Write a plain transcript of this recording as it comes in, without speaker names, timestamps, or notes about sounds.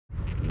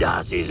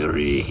Das ist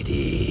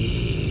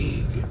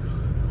richtig.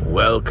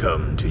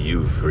 Welcome to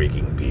you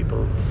freaking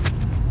people.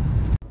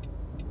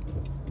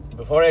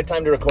 Before I had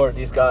time to record,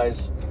 these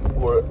guys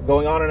were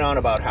going on and on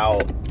about how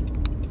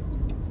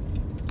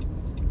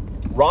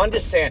Ron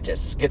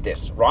DeSantis, get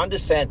this, Ron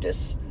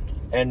DeSantis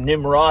and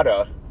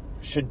Nimrata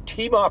should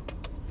team up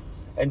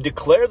and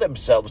declare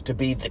themselves to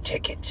be the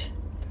ticket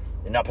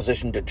in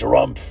opposition to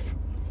Trump.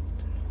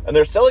 And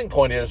their selling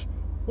point is,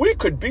 we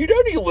could beat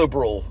any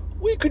liberal.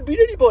 We could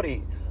beat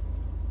anybody.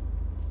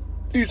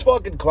 These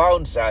fucking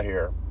clowns sat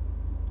here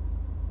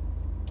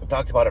and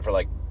talked about it for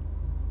like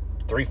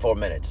 3-4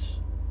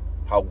 minutes.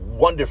 How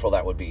wonderful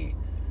that would be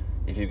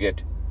if you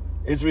get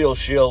Israel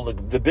shill,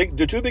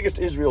 the two biggest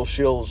Israel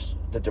shills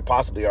that there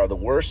possibly are, the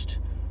worst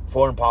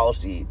foreign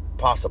policy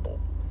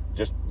possible.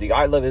 Just the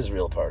I Love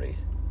Israel party.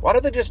 Why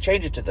don't they just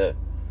change it to the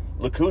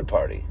Likud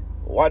party?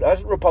 Why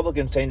doesn't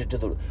Republicans change it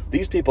to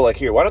these people like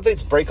here? Why don't they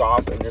just break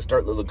off and just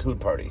start the Likud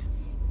party?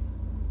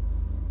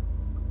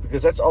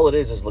 Because that's all it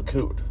is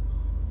Likud.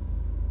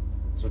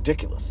 It's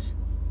ridiculous.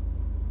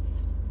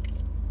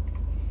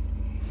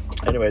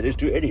 Anyway, these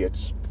two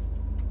idiots,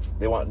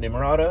 they want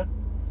Nimrata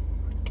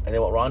and they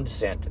want Ron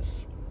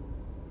DeSantis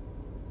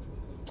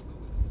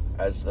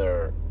as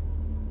their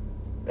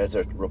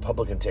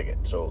Republican ticket.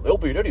 So they'll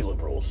beat any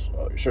liberals.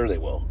 Sure they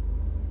will.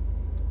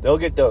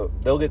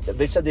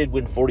 They said they'd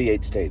win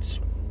 48 states.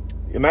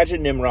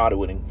 Imagine Nimrata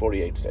winning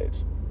 48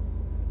 states.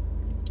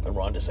 And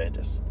Ron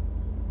DeSantis.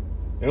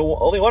 You know,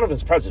 only one of them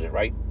is president,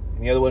 right?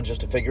 And the other one's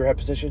just a figurehead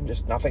position,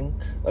 just nothing.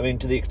 I mean,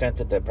 to the extent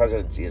that the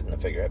presidency isn't a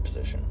figurehead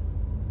position.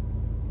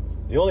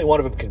 The only one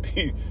of them could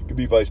be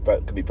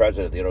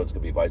president. The other one's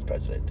could be vice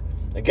president.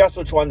 And guess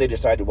which one they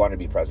decided wanted to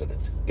be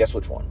president? Guess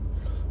which one?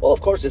 Well,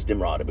 of course it's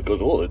Nimrata,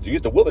 because, well, if you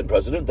get the woman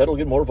president, that'll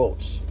get more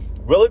votes.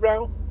 Will it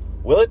now?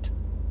 Will it?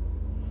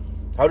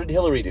 How did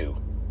Hillary do?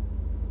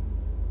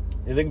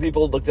 You think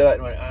people looked at that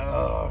and went,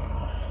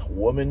 oh,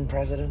 woman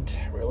president?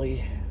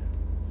 Really?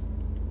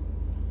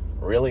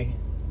 Really?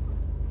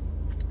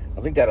 I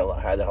think that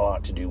had a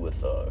lot to do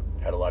with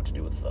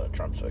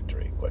Trump's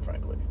victory, quite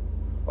frankly.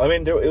 I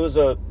mean, it was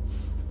a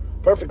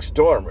perfect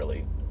storm,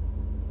 really.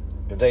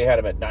 They had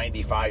him at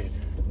 95.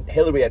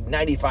 Hillary had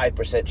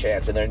 95%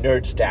 chance in their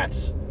nerd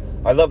stats.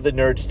 I love the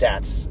nerd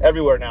stats.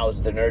 Everywhere now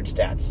is the nerd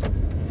stats.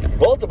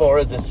 Baltimore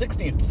has a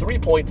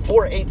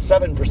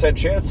 63.487%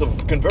 chance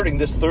of converting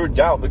this third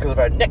down because of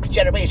our next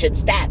generation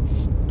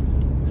stats.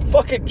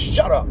 Fucking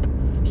shut up.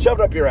 Shove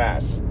it up your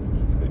ass.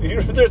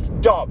 This is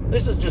dumb.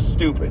 This is just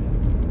stupid.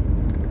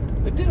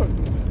 They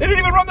didn't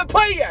even run the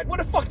play yet. What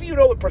the fuck do you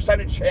know what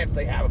percentage chance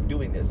they have of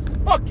doing this?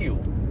 Fuck you.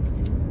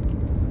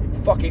 You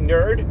fucking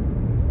nerd.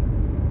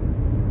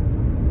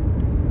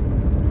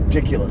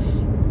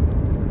 Ridiculous.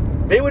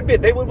 They would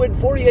win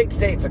 48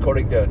 states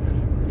according to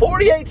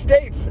 48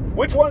 states.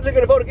 Which ones are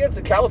going to vote against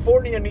it?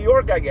 California and New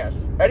York, I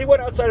guess.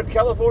 Anyone outside of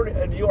California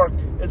and New York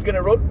is going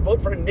to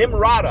vote for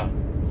Nimrata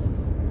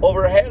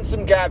over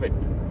Handsome Gavin.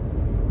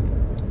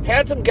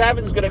 Handsome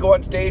Gavin's going to go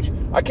on stage.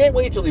 I can't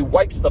wait till he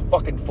wipes the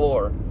fucking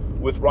floor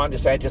with Ron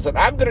DeSantis, and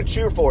I'm going to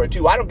cheer for it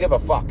too. I don't give a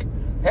fuck.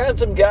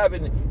 Handsome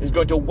Gavin is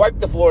going to wipe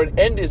the floor and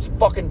end his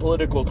fucking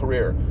political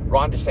career.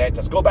 Ron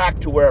DeSantis, go back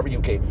to wherever you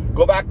came.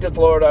 Go back to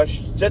Florida.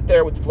 Sit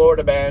there with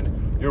Florida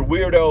man, your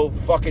weirdo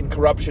fucking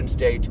corruption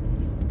state,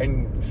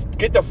 and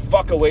get the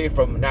fuck away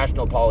from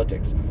national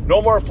politics.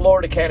 No more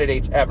Florida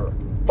candidates ever.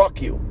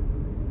 Fuck you.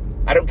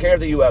 I don't care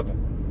that you have.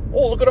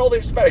 Oh, look at all the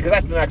Hispanics, because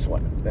that's the next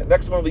one. The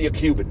next one will be a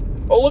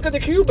Cuban. Oh, look at the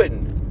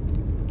Cuban.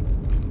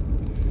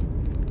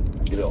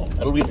 You know,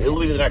 it'll be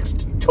the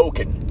next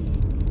token.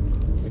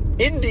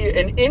 An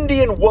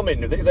Indian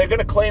woman. They're going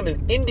to claim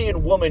an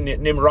Indian woman,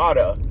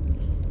 Nimrata,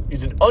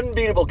 is an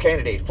unbeatable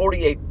candidate.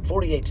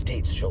 48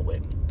 states she'll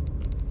win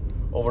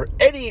over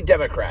any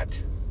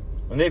Democrat.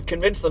 And they've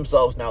convinced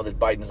themselves now that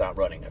Biden's not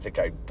running. I think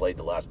I played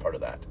the last part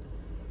of that.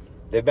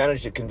 They've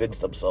managed to convince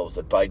themselves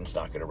that Biden's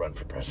not going to run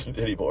for president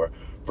anymore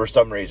for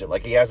some reason.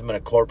 Like he hasn't been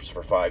a corpse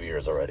for 5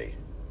 years already.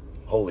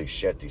 Holy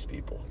shit, these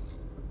people.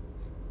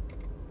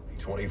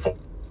 24.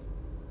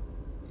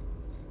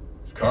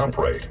 Comp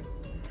rate.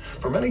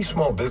 For many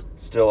small business.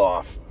 Still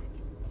off.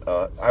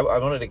 I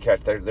wanted to catch,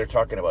 they're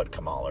talking about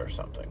Kamala or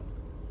something.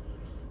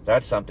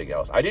 That's something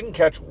else. I didn't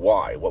catch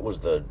why.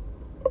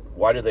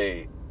 Why do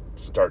they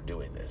start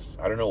doing this?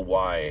 I don't know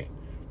why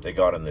they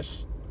got on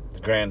this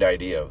grand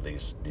idea of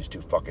these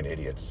two fucking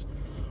idiots.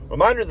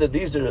 Reminder that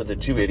these are the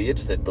two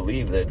idiots that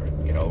believe that,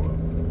 you know,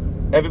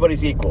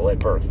 everybody's equal at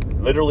birth.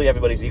 Literally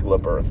everybody's equal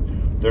at birth.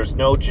 There's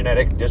no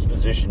genetic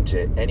disposition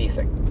to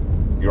anything.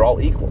 You're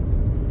all equal.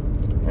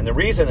 And the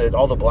reason that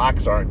all the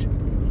blacks aren't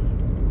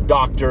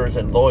doctors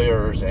and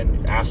lawyers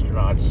and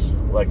astronauts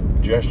like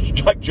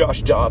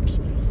Josh Dobbs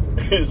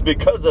is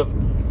because of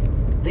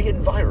the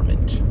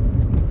environment.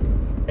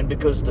 And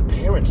because the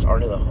parents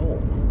aren't in the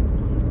home.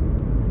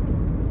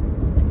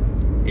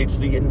 It's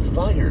the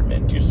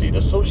environment, you see, the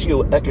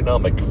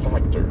socioeconomic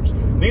factors.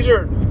 These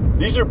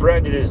are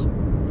branded as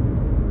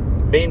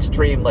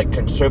mainstream, like,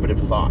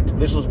 conservative thought.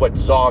 This is what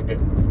Zog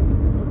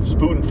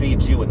spoon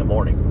feeds you in the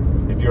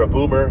morning. If you're a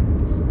boomer,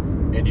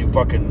 and you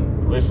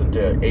fucking listen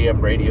to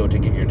AM radio to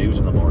get your news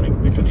in the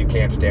morning because you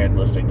can't stand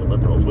listening to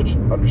liberals, which is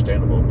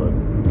understandable, but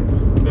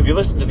if you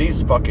listen to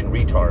these fucking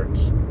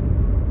retards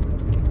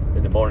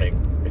in the morning,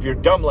 if you're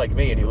dumb like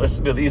me and you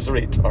listen to these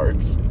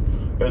retards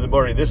in the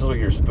morning, this is what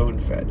you're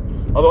spoon-fed.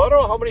 Although I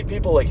don't know how many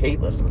people like hate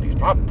listening to these.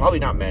 Probably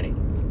not many.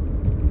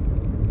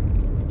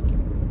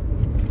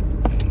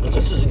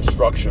 This is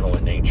instructional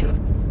in nature.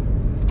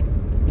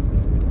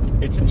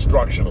 It's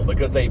instructional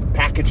because they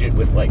package it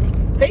with like,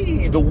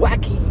 hey, the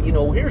wacky,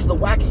 here's the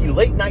wacky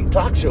late night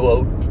talk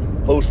show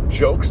host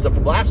jokes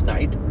from last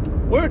night.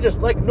 We're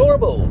just like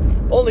normal,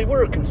 only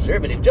we're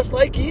conservative, just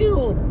like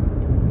you,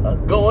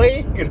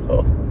 goy,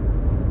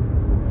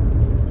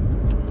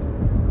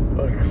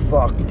 Like,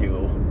 fuck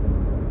you.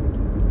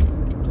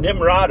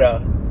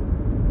 Nimrata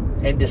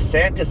and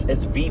DeSantis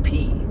as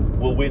VP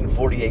will win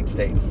 48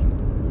 states.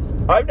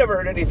 I've never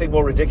heard anything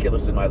more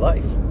ridiculous in my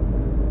life.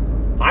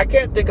 I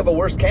can't think of a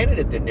worse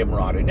candidate than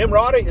Nimrata.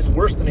 Nimrata is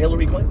worse than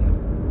Hillary Clinton.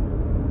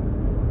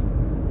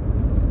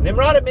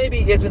 Nimrata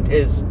maybe isn't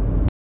as...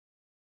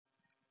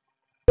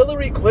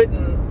 Hillary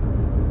Clinton...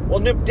 Well,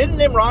 didn't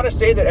Nimrata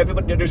say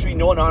that there should be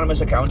no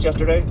anonymous accounts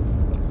yesterday?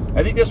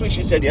 I think that's what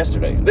she said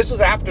yesterday. This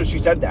is after she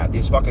said that,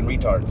 these fucking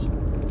retards.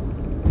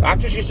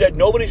 After she said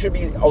nobody should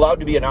be allowed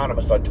to be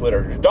anonymous on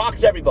Twitter.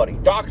 Dox everybody.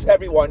 Dox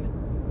everyone.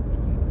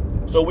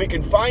 So we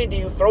can find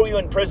you, throw you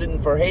in prison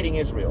for hating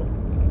Israel.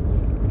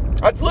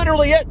 That's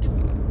literally it.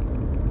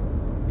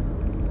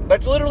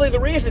 That's literally the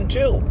reason,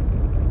 too.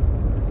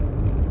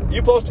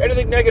 You post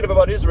anything negative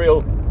about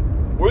Israel,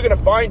 we're going to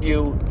find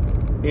you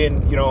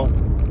in,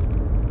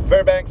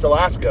 Fairbanks,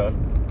 Alaska.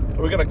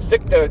 We're going to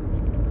sick the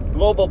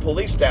global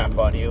police staff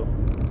on you.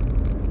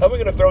 And we're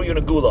going to throw you in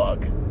a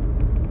gulag.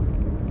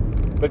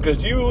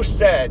 Because you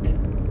said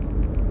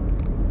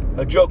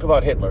a joke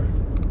about Hitler.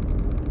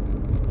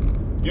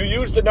 You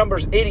used the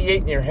numbers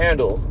 88 in your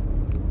handle.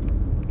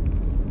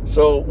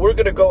 So we're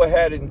going to go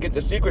ahead and get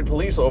the secret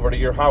police over to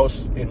your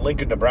house in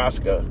Lincoln,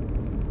 Nebraska.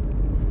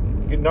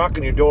 You knock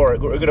on your door.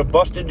 We're going to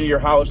bust into your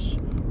house.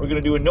 We're going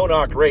to do a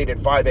no-knock raid at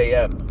 5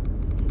 a.m.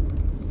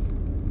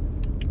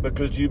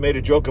 Because you made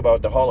a joke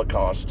about the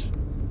Holocaust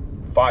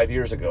 5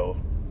 years ago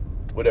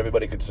when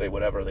everybody could say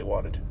whatever they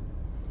wanted.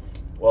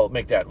 Well,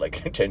 make that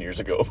like 10 years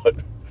ago.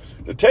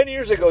 But 10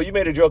 years ago, you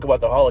made a joke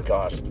about the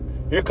Holocaust.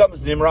 Here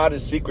comes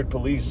Nimrata's secret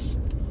police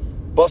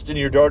busting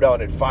your door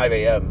down at 5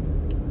 a.m.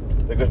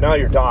 Because now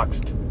you're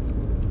doxxed.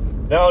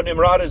 Now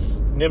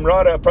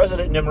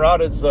President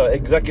Nimrata's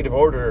executive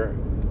order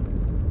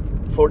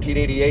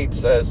 1488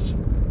 says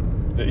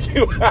that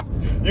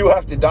you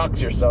have to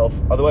dox yourself,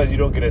 otherwise you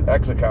don't get an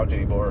X account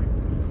anymore.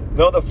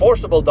 No, the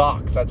forcible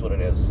dox, that's what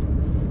it is.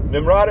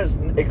 Nimrata's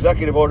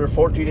executive order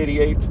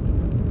 1488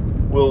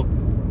 will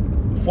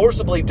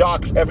forcibly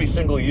dox every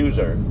single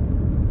user.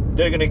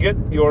 They're going to get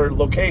your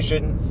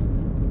location,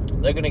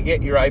 they're going to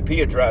get your IP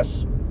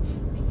address,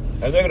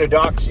 and they're going to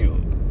dox you.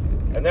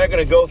 And they're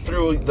going to go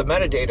through the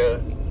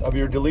metadata of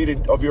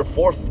your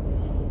four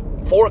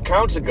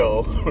accounts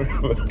ago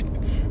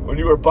when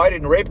you were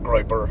Biden Rape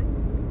Groiper.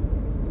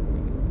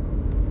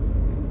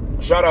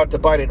 Shout out to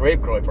Biden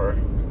Rape Groiper.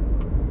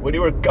 When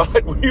you were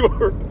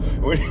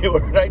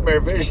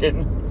Nightmare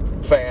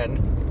Vision fan.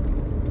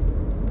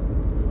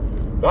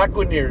 Back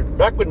when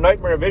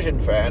Nightmare Vision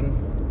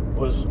fan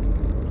was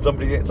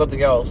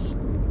something else.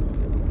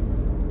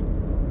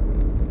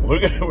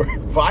 We're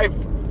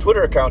 5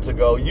 Twitter accounts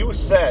ago, you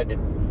said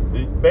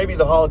maybe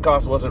the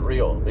Holocaust wasn't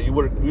real. That you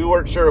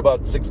weren't sure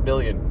about 6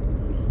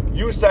 million.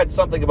 You said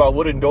something about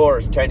wooden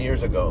doors 10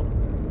 years ago.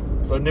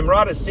 So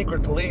Nimrata's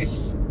secret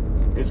police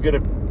is going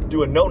to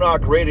do a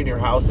no-knock raid in your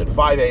house at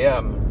 5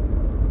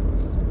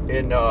 a.m.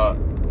 in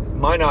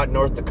Minot,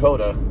 North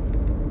Dakota.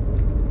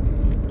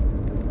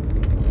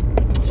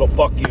 So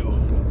fuck you.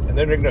 And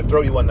then they're going to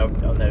throw you on the.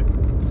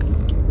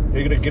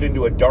 You're going to get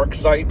into a dark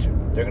site.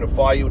 They're going to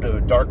fly you to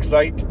a dark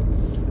site.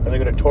 And they're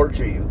going to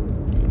torture you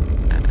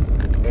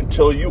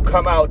until you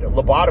come out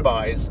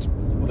lobotomized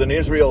with an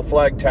Israel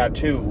flag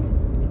tattoo.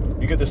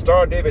 You get the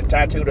Star of David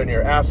tattooed on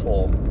your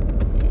asshole.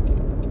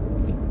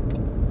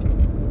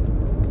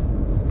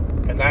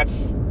 And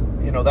that's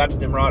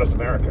Nimrata's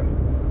America.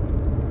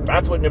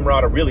 That's what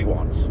Nimrata really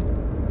wants.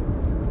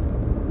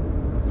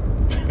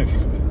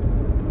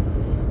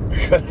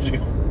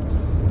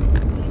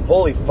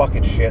 Holy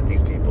fucking shit,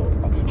 these people.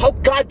 How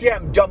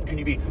goddamn dumb can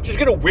you be? She's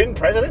going to win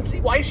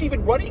presidency? Why is she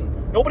even running?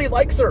 Nobody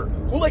likes her.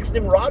 Who likes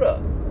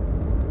Nimrata?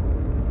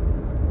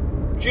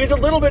 She is a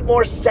little bit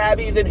more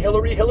savvy than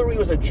Hillary. Hillary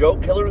was a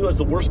joke. Hillary was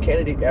the worst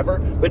candidate ever.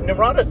 But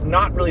Nimrata's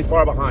not really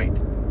far behind.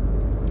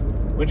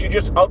 When she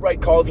just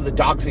outright called for the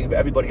doxing of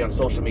everybody on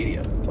social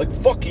media. Like,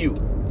 fuck you.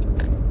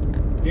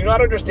 Do you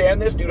not understand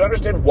this? Do you not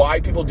understand why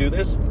people do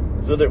this?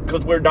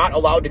 Because we're not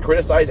allowed to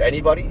criticize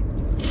anybody?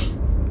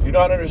 Do you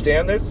not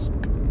understand this?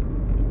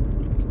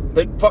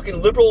 The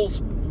fucking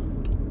liberals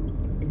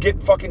get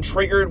fucking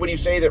triggered when you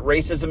say that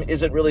racism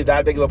isn't really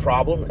that big of a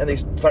problem and they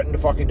threaten to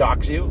fucking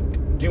dox you.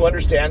 Do you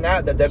understand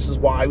that? That this is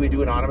why we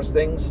do anonymous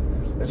things?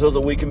 And so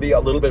that we can be a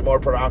little bit more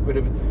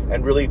provocative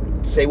and really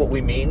say what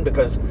we mean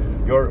because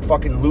your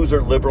fucking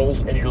loser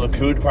liberals and your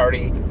Likud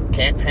party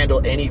can't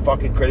handle any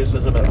fucking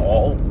criticism at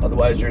all.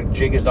 Otherwise, your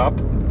jig is up.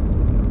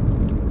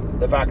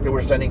 The fact that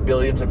we're sending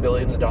billions and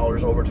billions of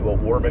dollars over to a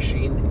war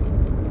machine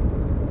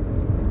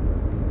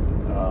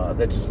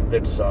that's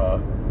the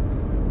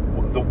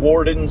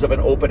wardens of an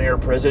open-air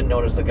prison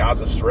known as the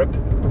Gaza Strip.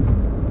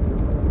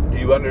 Do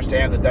you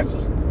understand that this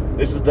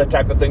is the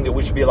type of thing that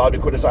we should be allowed to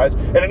criticize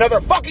in another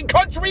fucking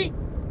country?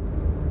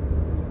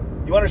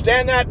 You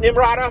understand that,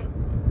 Nimrata?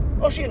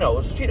 Oh, she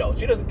knows. She knows.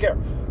 She doesn't care.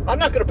 I'm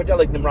not going to pretend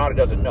like Nimrata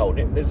doesn't know.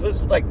 This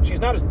is like,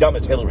 she's not as dumb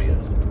as Hillary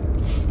is.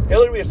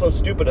 Hillary is so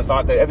stupid to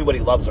thought that everybody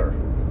loves her.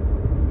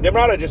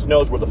 Nimrata just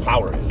knows where the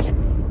power is.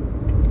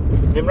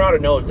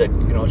 Nimrata knows that,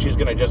 she's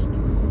going to just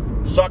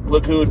suck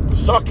Likud,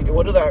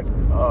 what did that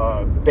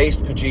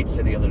based Pajit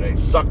say the other day?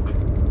 Suck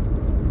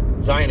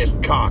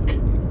Zionist cock.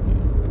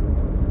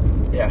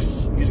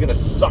 Yes, she's going to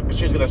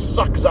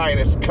suck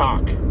Zionist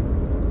cock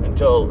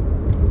until,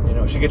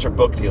 she gets her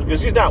book deal,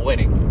 because she's not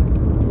winning.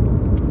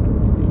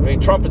 I mean,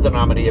 Trump is the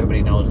nominee,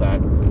 everybody knows that.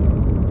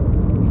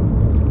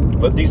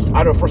 But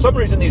for some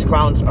reason these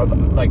clowns are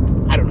like,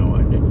 I don't know,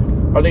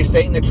 are they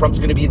saying that Trump's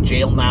going to be in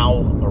jail now,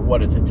 or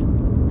what is it?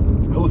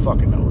 Who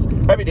fucking knows?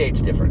 Every day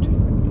it's different.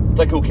 It's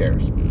like, who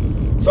cares?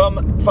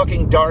 Some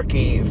fucking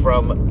darky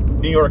from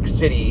New York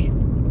City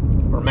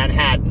or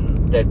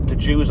Manhattan that the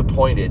Jews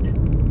appointed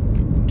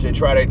to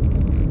try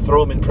to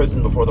throw him in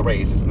prison before the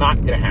race. It's not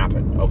going to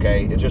happen,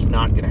 okay? It's just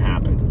not going to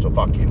happen. So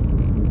fuck you.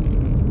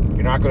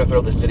 You're not going to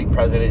throw the sitting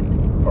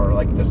president or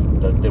like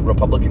the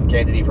Republican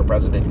candidate for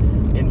president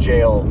in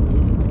jail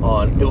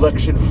on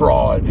election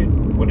fraud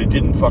when it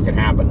didn't fucking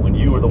happen, when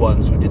you were the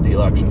ones who did the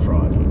election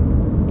fraud.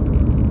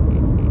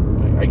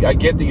 I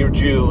get that you're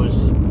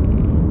Jews,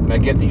 and I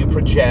get that you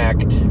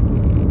project,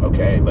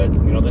 okay, but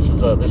this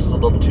is a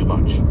little too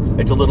much.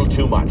 It's a little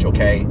too much,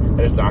 okay, and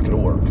it's not going to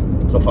work.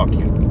 So fuck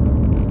you,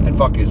 and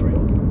fuck Israel.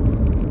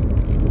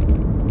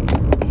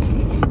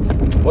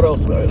 What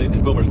else?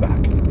 These boomers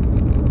back.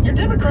 You're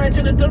Democrats,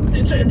 and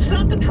it's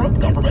not the Trump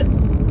government,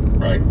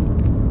 right?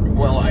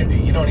 Well,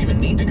 you don't even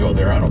need to go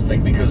there, I don't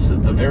think, because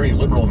the very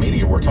liberal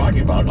media we're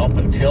talking about up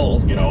until,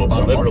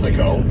 about a month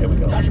ago,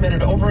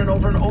 documented over and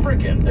over and over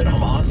again that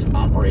Hamas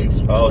operates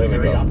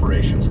military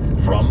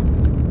operations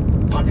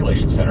from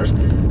population centers.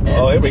 And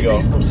they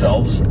base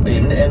themselves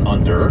in and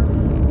under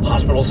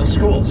hospitals and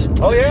schools.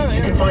 Oh, yeah.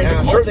 You can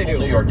find sure they do.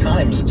 New York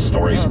Times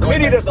stories. The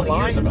media doesn't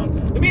lie.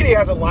 The media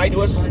hasn't lied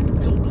to us.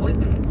 Bill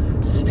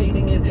Clinton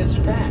stating it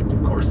as fact.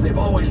 Of course, they've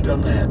always done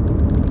that.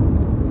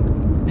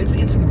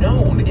 It's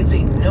known. It's a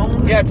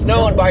known. Yeah, it's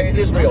known by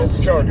Israel.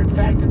 Sure.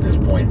 Fact at this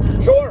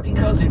point. Sure.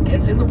 Because it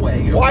gets in the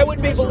way of. Why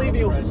would we believe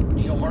you?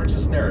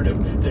 Neo-Marxist narrative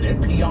that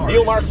NPR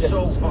Neo-Marxists.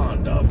 is so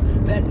fond of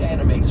that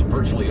animates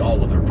virtually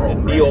all of their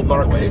programs.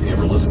 Neo-Marxists. If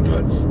you ever listen to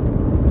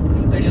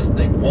it,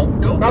 they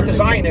won't go. It's not the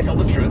Zionists.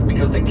 Tell the truth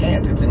because they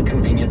can't. It's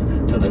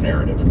inconvenient to the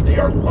narrative. They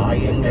are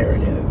lying. The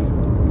narrative.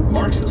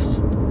 Marxists.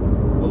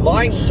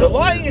 The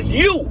lying is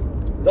you.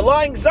 The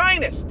lying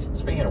Zionist.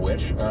 Speaking of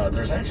which,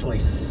 there's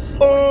actually.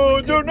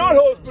 They're not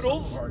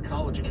hospitals. Our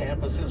college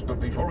campuses, but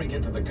before we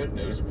get to the good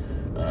news,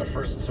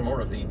 first some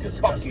more of the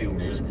disgusting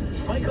news.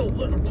 Michael,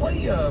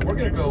 play. We're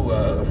going to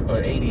go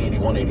 80,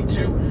 81,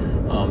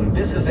 82.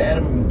 This is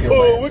Adam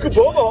Gillespie. We could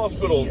bomb a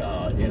hospital.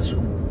 He is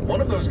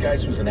one of those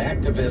guys who's an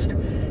activist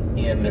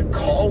in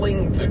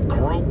calling the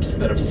groups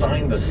that have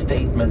signed the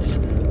statements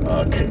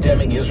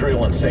condemning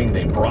Israel and saying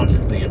they brought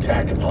the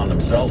attack upon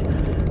themselves.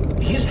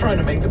 He's trying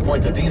to make the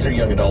point that these are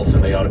young adults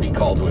and they ought to be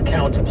called to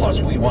account.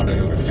 Plus, we want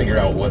to figure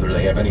out whether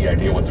they have any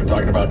idea what they're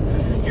talking about.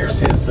 Here's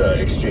his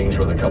exchange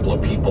with a couple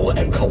of people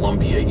at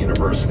Columbia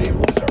University.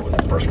 We'll start with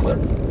the first clip.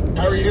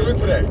 How are you doing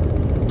today?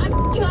 I'm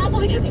awful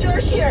because you're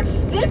here.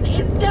 This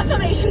is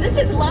defamation. This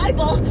is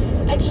libel.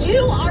 And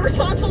you are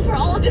responsible for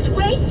all of this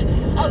waste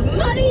of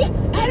money,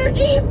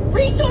 energy,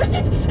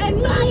 resources,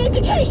 and my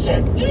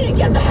education. You need to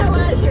get the hell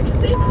out of here.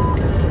 It's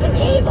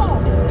evil.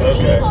 It's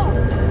evil.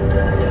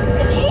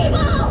 It's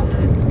evil.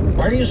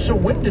 Why are you so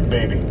winded,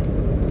 baby?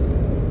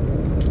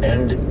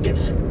 And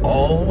it's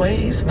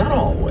always, not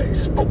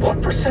always, but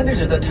what percentage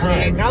of the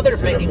time? See, now they're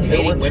making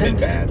hating women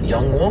bad.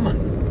 Young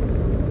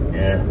woman.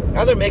 Yeah.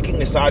 Now they're making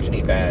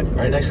misogyny bad. All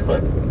right, next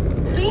clip.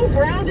 Being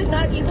brown does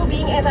not equal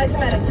being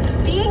anti-Semitic.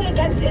 Being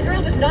against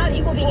Israel does not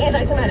equal being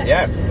anti-Semitic.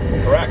 Yes,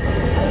 correct.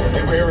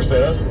 Did we ever say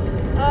that?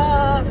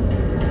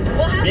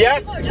 Well,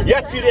 yes,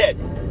 yes, you did.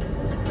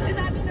 Does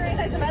that mean they're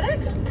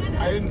anti-Semitic?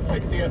 I didn't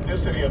pick the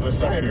ethnicity of the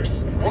signers.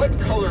 What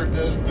color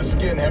does the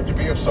skin have to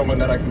be of someone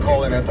that I can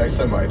call an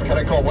anti-Semite? Can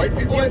I call white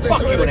people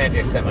anti-Semite? Fuck you, an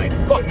anti-Semite.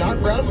 Fuck Not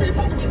brown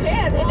people. You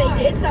can if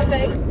they did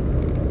something.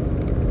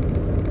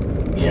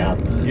 Yeah.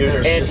 You're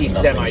an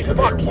anti-Semite.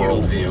 Fuck you.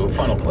 Worldview.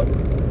 Final clip.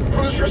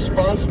 Who's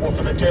responsible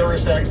for the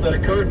terrorist acts that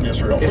occurred in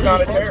Israel? It's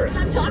not a terrorist.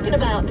 What I'm talking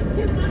about.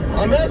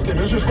 I'm asking,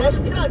 who's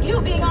responsible? About you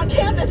being on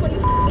campus when you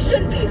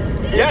shouldn't be.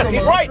 Yes,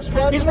 he's right.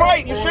 He's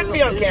right. You shouldn't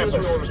be on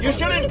campus. You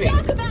shouldn't be.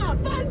 Talk about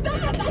fun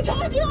back. I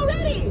told you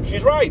already.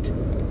 She's right.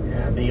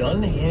 Yeah, the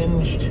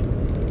unhinged,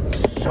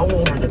 so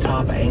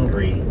over-the-top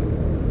angry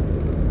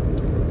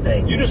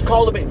Hey, You just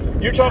called me.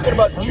 You're talking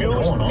about Something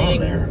Jews going on being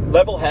there.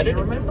 level-headed?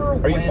 Remember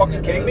Are you when,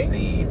 fucking kidding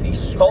me?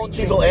 the Calling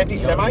people young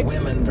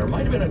anti-Semites? Women, there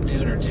might have been a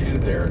dude or two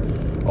there.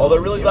 Oh,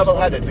 they're really It was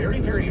level-headed. Very,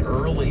 very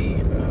early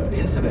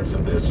incidents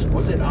of this.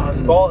 Was it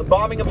on...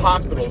 Bombing of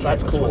hospitals,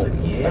 that's cool. Was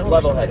it Yale That's or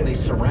level-headed.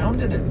 something? They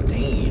surrounded a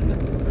dean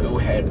who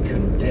had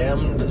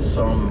condemned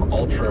some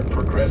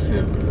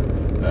ultra-progressive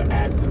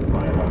act of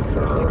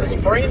violence.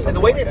 This frame, the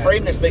way they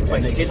frame this makes my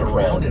skin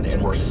crawl.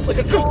 Like,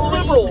 it's just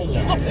liberals.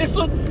 It's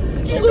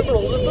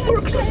liberals. It's the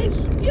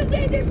Marxists. You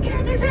say this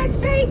camp is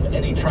unsafe?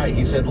 And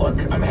he said, look,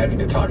 I'm happy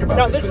to talk about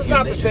No, this this with is you.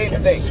 not They the just same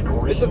kept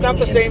thing. This is not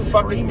the screaming same and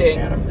fucking screaming thing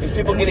at him. as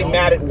people And getting all-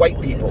 mad at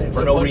white people It's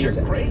for a no bunch of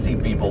reason. crazy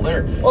people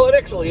there. Well, it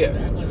actually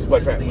is,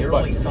 quite frankly. The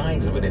But early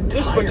signs of an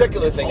this entire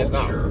particular thing is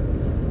not. culture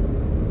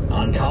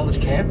on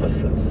college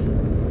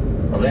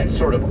campuses of that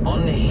sort of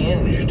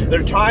unhinged.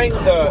 they're tying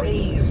the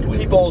crazed with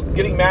people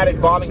getting mad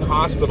at bombing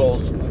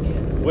hospitals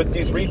with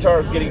these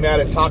retards getting mad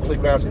at toxic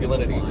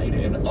masculinity.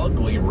 an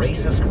ugly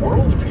racist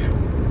worldview.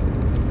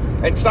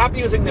 And stop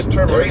using this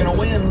term They're going to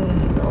racist.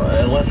 win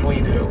unless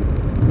we do.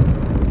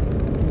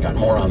 Got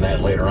more on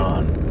that later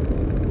on.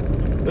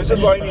 This is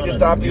why you need to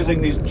stop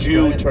using these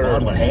Jew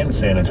Bottle of terms. hand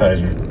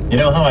sanitizer. You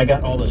know how I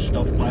got all this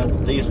stuff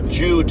piled? These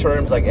Jew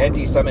terms like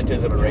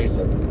anti-Semitism and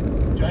racism.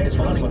 It's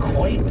running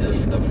quite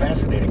a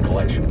fascinating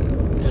collection.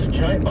 This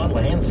giant bottle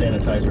of hand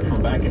sanitizer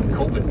from back in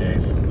COVID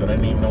days that I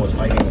didn't even know was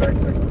hiding back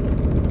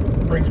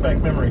there. Brings back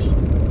memories.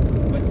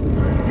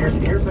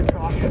 Here's a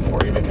caution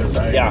for you because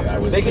I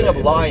was Speaking of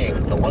lying,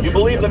 you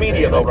believe the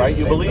media though, right?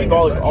 You believe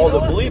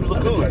believe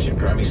Likud.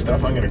 Grubby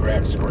stuff. I'm going to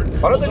grab a squirt.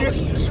 Why don't they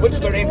just switch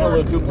their name to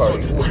Likud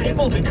Party? It's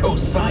liable to go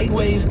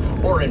sideways,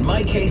 or in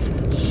my case,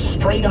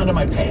 straight onto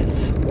my pants.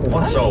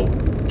 What? So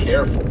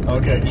careful.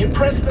 Okay. You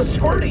press the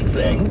squirty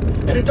thing,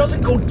 and it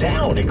doesn't go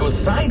down; it goes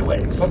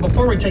sideways. But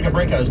before we take a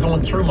break, I was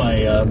going through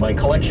my my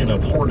collection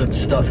of hoarded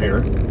stuff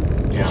here.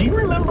 Yeah. Do you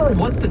remember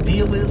what the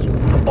deal is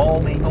with the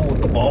bald eagle with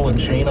the ball and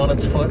chain on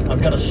its foot?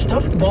 I've got a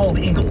stuffed bald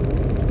eagle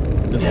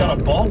that's got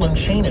a ball and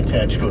chain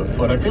attached to its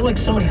foot. I feel like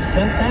somebody sent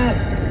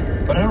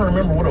that, but I don't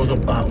remember what it was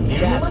about. Do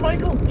you remember,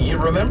 Michael? You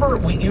remember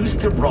we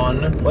used to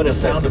run What the is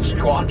sound this? of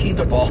Squawky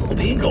the Bald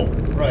Eagle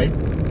Right.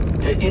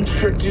 to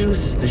introduce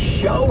the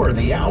show or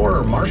the hour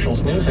or Marshall's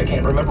News. I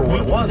can't remember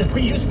what it was.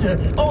 We used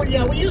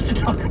to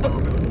talk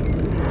about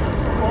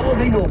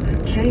bald eagle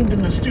chained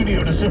in the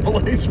studio to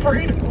symbolize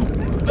freedom.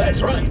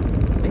 That's right.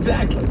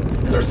 Exactly.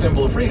 It's our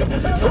symbol of freedom.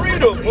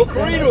 Freedom! Well,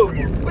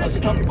 freedom! A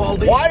stuffed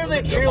bald Why eagle are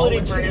they with the ball cheerleading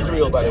and for chain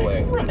Israel, by the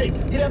way? Right.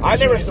 You'd have to I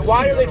never change said. it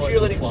Why to are they the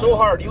cheerleading flag. so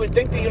hard? You would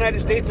think the United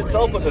States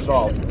itself was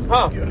involved,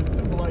 huh?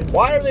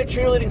 Why are they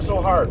cheerleading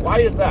so hard? Why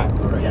is that?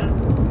 Yeah.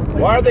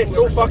 Why are they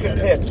so fucking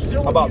pissed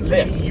Still about using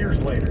it this years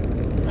later.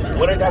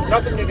 when it has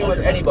nothing to do with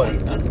anybody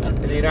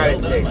in the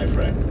United Well done, my States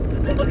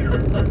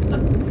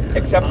friend.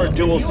 except for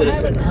dual If you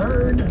citizens? haven't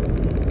heard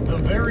the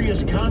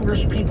various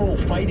Congress people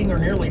fighting or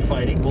nearly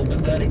fighting, we'll do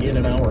that again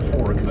in hour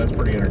 4 because that's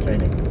pretty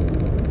entertaining.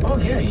 Oh,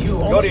 yeah, you Go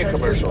to almost your had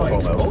commercial, fist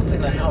fights Homo. both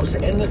in the House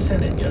and the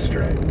Senate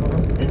yesterday.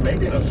 And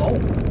maybe an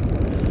assault.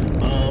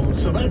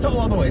 So that's all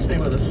on the way. Stay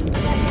with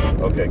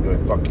us. Okay,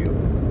 good. Fuck you.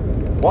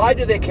 Why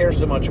do they care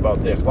so much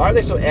about this? Why are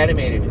they so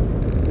animated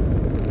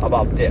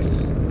about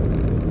this?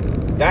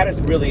 That is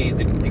really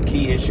the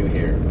key issue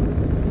here.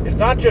 It's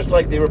not just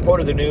like they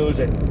reported the news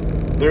and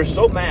they're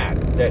so mad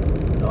that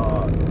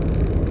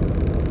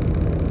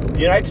the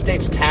United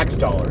States tax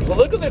dollars. Well,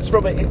 look at this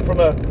from a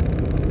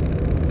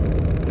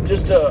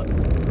just a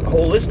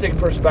holistic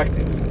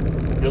perspective.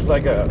 Just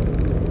like a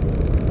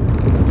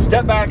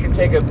step back and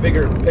take a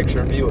bigger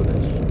picture view of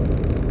this.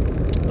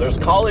 There's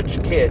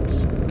college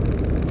kids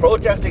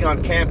protesting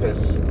on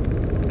campus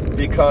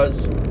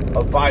because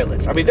of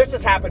violence. I mean, this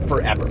has happened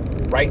forever,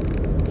 right?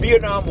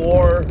 Vietnam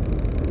War,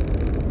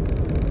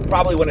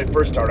 probably when it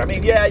first started. I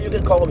mean, yeah, you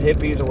can call them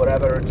hippies or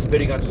whatever, and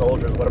spitting on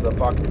soldiers, whatever the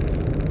fuck.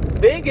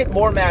 They get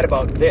more mad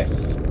about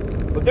this.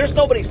 But there's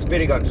nobody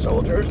spitting on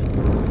soldiers.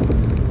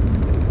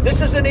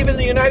 This isn't even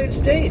the United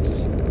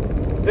States.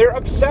 They're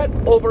upset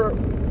over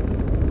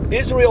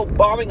Israel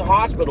bombing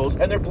hospitals,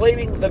 and they're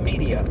blaming the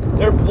media.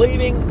 They're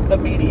blaming the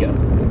media.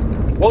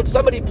 Won't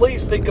somebody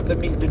please think of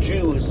the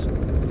Jews?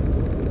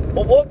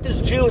 Well, won't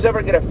these Jews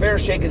ever get a fair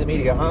shake in the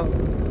media, huh?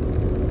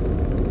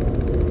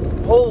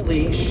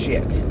 Holy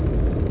shit.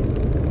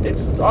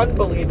 It's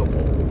unbelievable.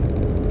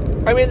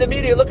 I mean, the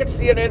media, look at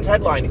CNN's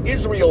headline,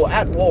 Israel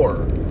at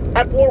war.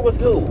 At war with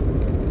who?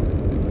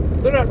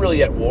 They're not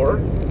really at war.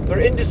 They're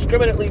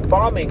indiscriminately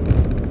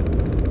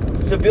bombing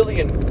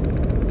civilian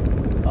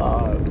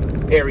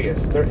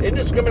areas. They're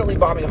indiscriminately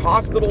bombing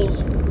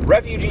hospitals,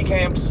 refugee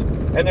camps,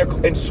 and they're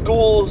in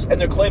schools, and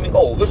they're claiming,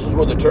 oh, this is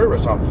where the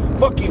terrorists are.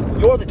 Fuck you.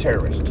 You're the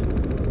terrorist.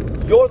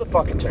 You're the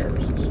fucking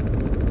terrorists.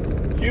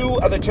 You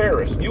are the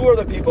terrorists. You are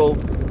the people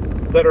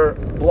that are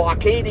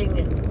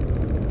blockading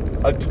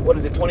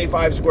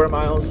 25 square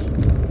miles?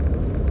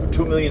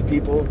 2 million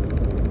people?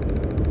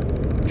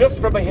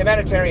 Just from a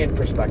humanitarian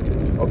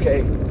perspective,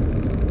 okay?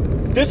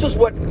 This is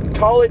what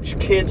college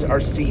kids are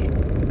seeing.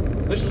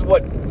 This is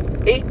what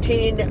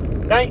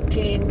 18,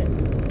 19,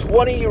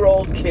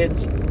 20-year-old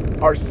kids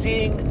are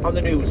seeing on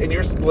the news, and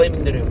you're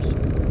blaming the news.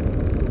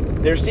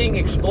 They're seeing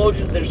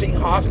explosions. They're seeing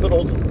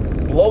hospitals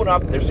blown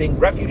up. They're seeing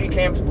refugee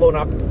camps blown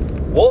up.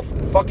 Wolf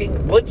fucking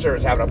Blitzer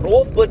is having a...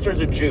 Wolf Blitzer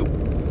is a Jew.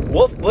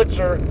 Wolf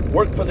Blitzer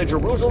worked for the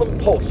Jerusalem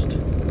Post.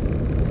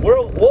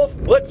 Wolf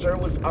Blitzer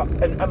was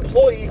an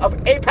employee of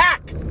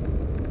AIPAC.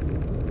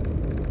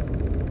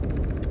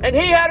 And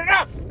he had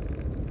enough.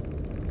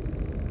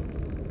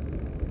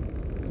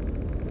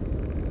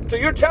 So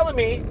you're telling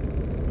me,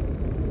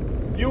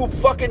 you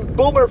fucking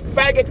boomer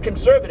faggot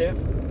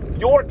conservative,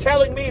 you're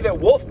telling me that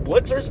Wolf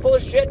Blitzer's full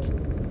of shit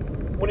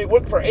when he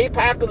worked for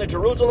AIPAC and the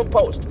Jerusalem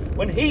Post,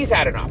 when he's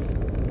had enough.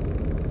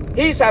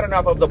 He's had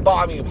enough of the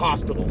bombing of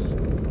hospitals. I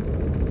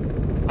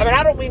mean,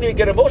 I don't mean to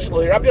get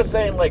emotional here. I'm just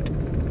saying, like,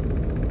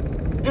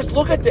 just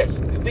look at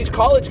this. These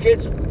college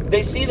kids,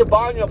 they see the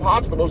bombing of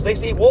hospitals. They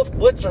see Wolf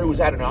Blitzer, who's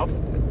had enough.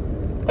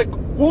 Like,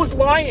 who's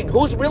lying?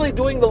 Who's really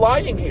doing the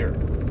lying here?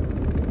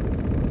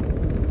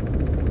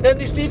 And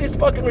you see this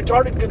fucking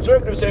retarded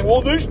conservative saying,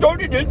 well, they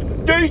started it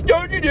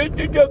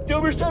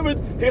October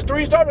 7th.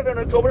 History started on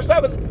October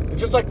 7th.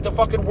 It's just like the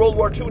fucking World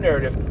War II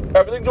narrative.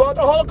 Everything's about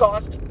the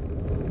Holocaust.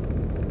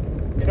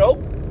 You know?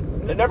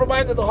 And never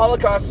mind that the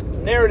Holocaust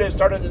narrative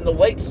started in the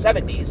late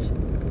 70s.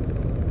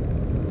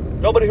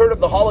 Nobody heard of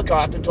the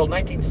Holocaust until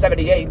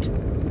 1978,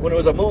 when it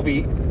was a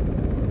movie.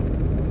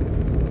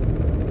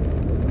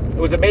 It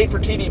was a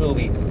made-for-TV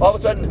movie. All of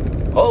a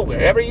sudden, oh,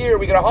 every year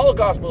we get a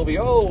Holocaust movie.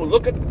 Oh,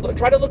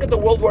 try to look at the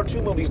World War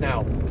II movies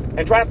now,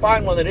 and try to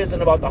find one that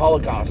isn't about the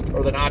Holocaust,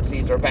 or the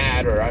Nazis are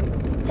bad, or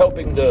I'm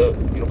helping the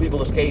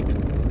people escape.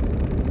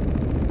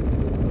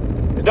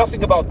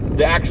 Nothing about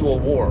the actual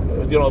war.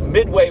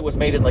 Midway was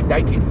made in like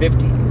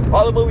 1950.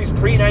 All the movies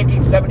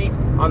pre-1970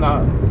 on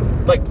the,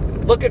 like,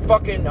 look at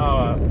fucking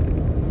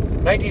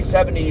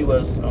 1970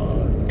 was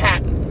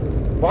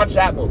Patton. Watch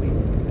that movie.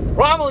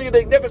 Rommel, you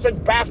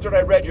magnificent bastard,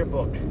 I read your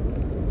book.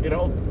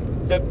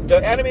 The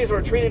enemies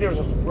were treated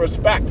as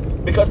respect,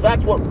 because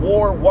that's what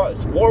war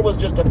was. War was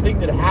just a thing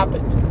that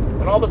happened.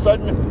 And all of a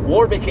sudden,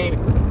 war became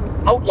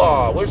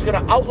outlaw. We're just going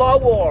to outlaw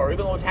war,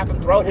 even though it's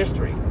happened throughout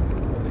history.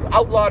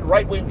 Outlawed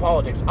right-wing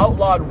politics,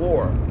 outlawed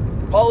war,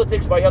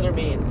 politics by other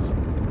means.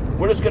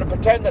 We're just going to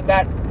pretend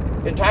that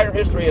entire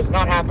history has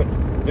not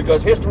happened,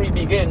 because history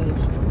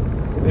begins,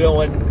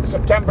 in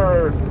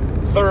September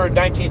 3rd,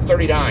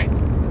 1939.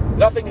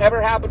 Nothing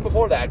ever happened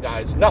before that,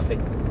 guys. Nothing.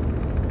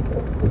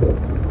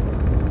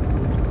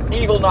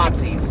 Evil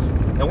Nazis.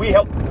 And we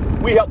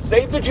helped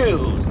save the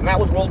Jews, and that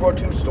was World War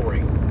II's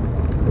story.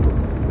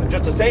 And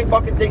just the same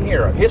fucking thing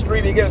here.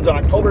 History begins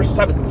on October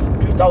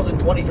 7th,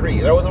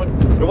 2023. There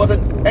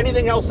wasn't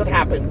anything else that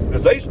happened,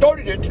 because they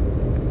started it.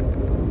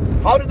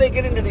 How did they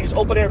get into these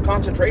open-air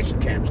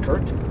concentration camps,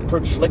 Kurt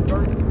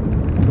Schlichter?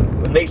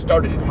 When they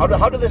started it. How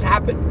did this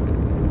happen?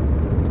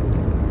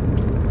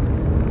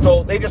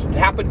 So they just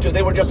happened to,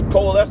 they were just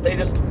coalesced, they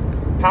just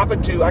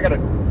happened to,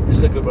 this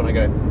is a good one, I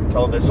gotta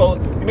tell them this. So,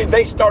 you mean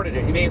they started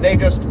it? You mean they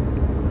just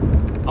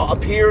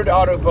appeared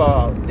out of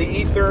the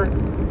ether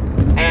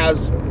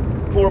as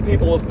poor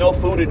people with no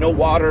food and no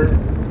water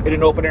in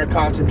an open-air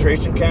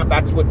concentration camp?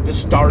 That's what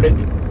just started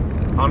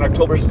on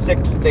October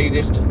 6th. They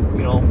just,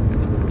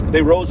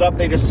 they rose up,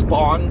 they just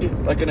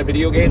spawned, like in a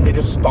video game, they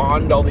just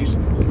spawned all these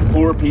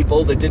poor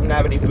people that didn't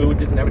have any food,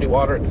 didn't have any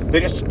water. They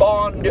just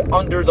spawned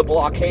under the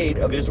blockade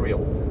of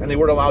Israel, and they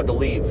weren't allowed to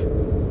leave.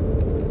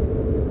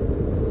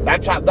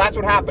 That's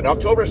what happened.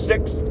 October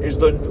 6th is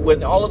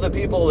when all of the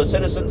people, the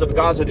citizens of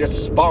Gaza,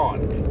 just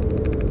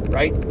spawned,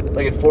 right?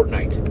 Like in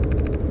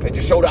Fortnite. They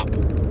just showed up.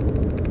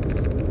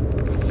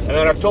 And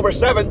then October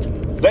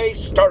 7th, they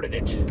started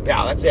it.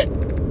 Yeah, that's it.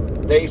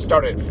 They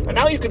started it. And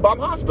now you can bomb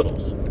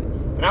hospitals.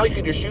 And now you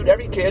can just shoot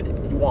every kid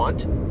you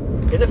want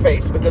in the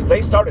face, because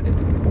they started it.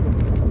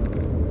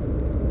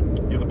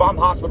 You can bomb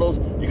hospitals,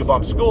 you can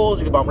bomb schools,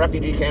 you can bomb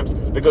refugee camps,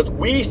 because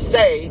we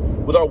say,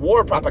 with our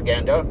war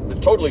propaganda,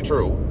 that's totally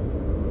true,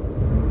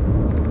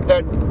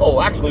 that,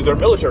 actually, they're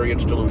military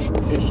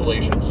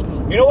installations.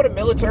 You know what a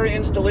military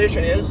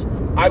installation is?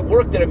 I've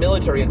worked at a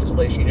military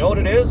installation. You know what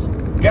it is?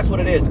 Guess what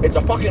it is? It's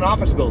a fucking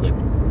office building.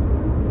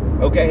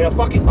 Okay? A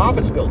fucking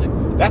office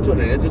building. That's what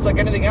it is. It's like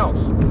anything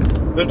else.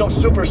 There's no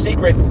super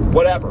secret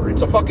whatever.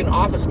 It's a fucking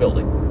office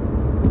building.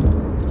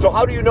 So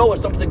how do you know if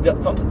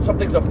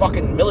something's a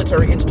fucking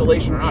military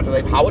installation or not? Do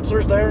they have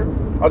howitzers there?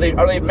 Are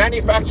they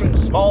manufacturing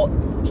small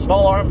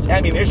arms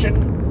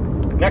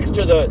ammunition next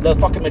to the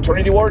fucking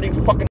maternity ward? You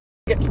fucking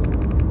it.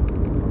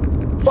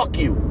 Fuck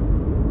you.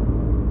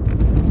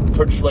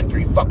 Kurt Schlichter,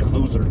 you fucking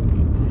loser.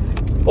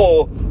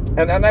 Oh,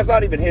 and that's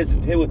not even his.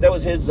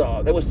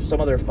 That was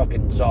some other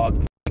fucking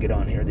Zog get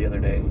on here the other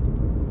day.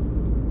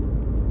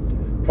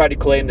 Tried to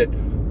claim that,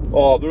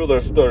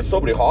 there's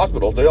so many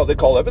hospitals. They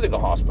call everything a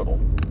hospital.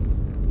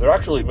 They're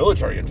actually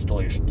military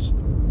installations.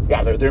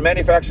 Yeah, they're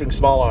manufacturing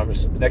small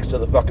arms next to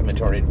the fucking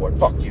maternity ward.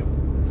 Fuck you.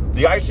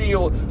 The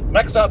ICU.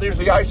 Next up, there's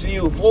the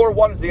ICU. Floor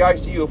 1 is the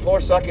ICU. Floor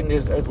 2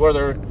 is where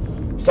their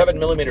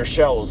 7mm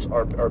shells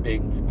are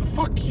being.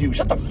 Fuck you.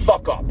 Shut the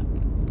fuck up.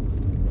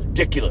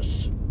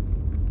 Ridiculous.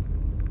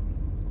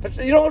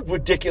 You know how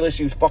ridiculous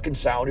you fucking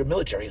sound? Your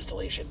military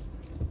installation.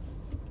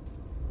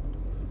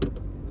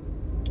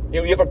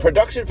 You have a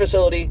production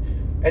facility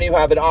and you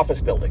have an office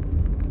building.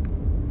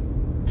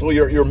 So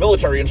your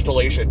military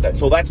installation.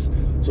 So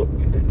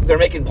they're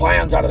making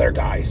plans out of their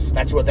guys.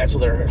 That's what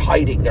they're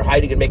hiding. They're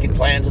hiding and making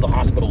plans in the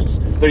hospitals.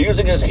 They're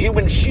using it as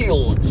human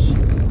shields.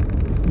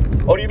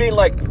 Oh, do you mean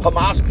like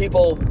Hamas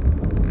people,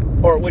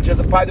 or which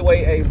is, by the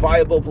way, a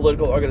viable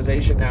political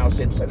organization now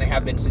and they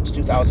have been since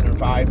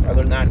 2005. I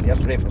learned that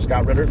yesterday from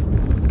Scott Ritter.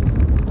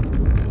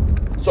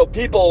 So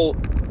people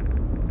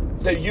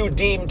that you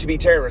deem to be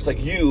terrorists,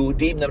 like you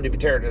deem them to be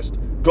terrorists,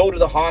 go to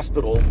the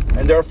hospital,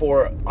 and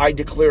therefore I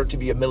declare it to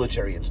be a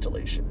military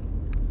installation.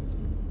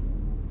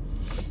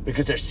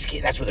 Because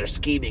that's where they're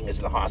scheming, is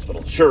in the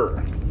hospital.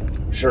 Sure,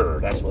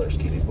 that's where they're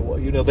scheming. But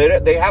well,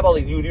 they have all.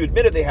 You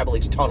admitted they have all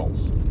these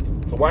tunnels.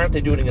 So why aren't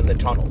they doing it in the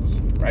tunnels,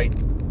 right?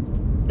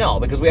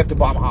 No, because we have to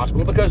bomb a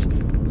hospital. Because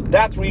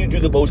that's where you do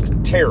the most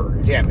terror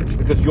damage.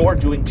 Because you're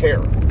doing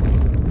terror.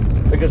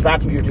 Because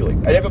that's what you're doing,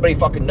 and everybody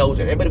fucking knows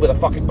it. Everybody with a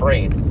fucking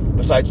brain,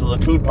 besides the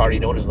Likud party,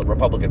 known as the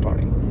Republican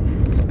Party.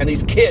 And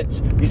these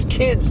kids,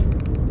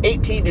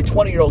 18 to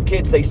 20-year-old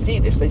kids, they see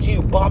this. They see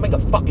you bombing a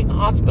fucking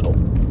hospital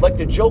like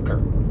the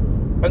Joker.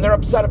 And they're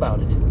upset about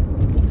it.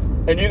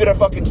 And you're going to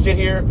fucking sit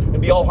here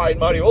and be all high and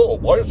mighty. Oh,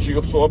 why is she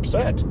so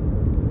upset?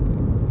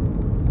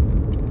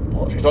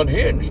 Well, she's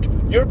unhinged.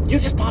 You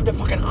just bombed a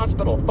fucking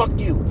hospital. Fuck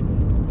you.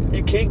 Are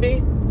you kidding me?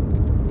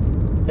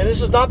 And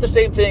this is not the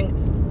same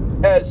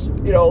thing as,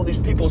 these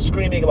people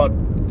screaming about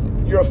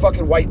you're a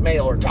fucking white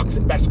male or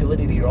toxic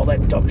masculinity or all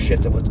that dumb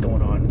shit that was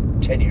going on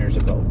 10 years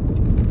ago.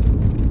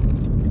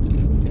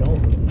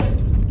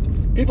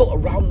 People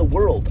around the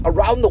world.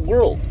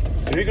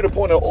 And you're going to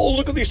point out, oh,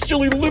 look at these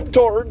silly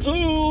libtards.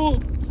 Oh.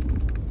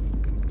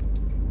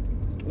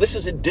 This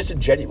is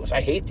disingenuous.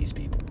 I hate these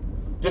people.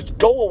 Just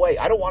go away.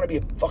 I don't want to be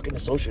a fucking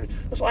associate.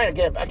 That's why,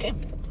 again, I'm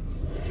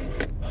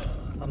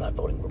not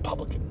voting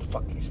Republican.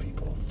 Fuck these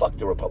people. Fuck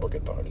the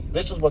Republican Party.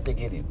 This is what they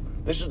give you.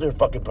 This is their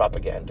fucking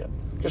propaganda.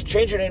 Just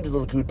change your name to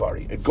the Likud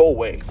Party and go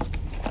away.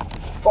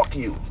 Fuck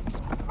you.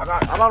 I'm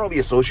not going to be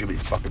associated with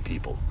these fucking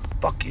people.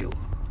 Fuck you.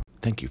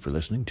 Thank you for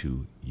listening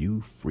to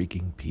You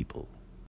Freaking People.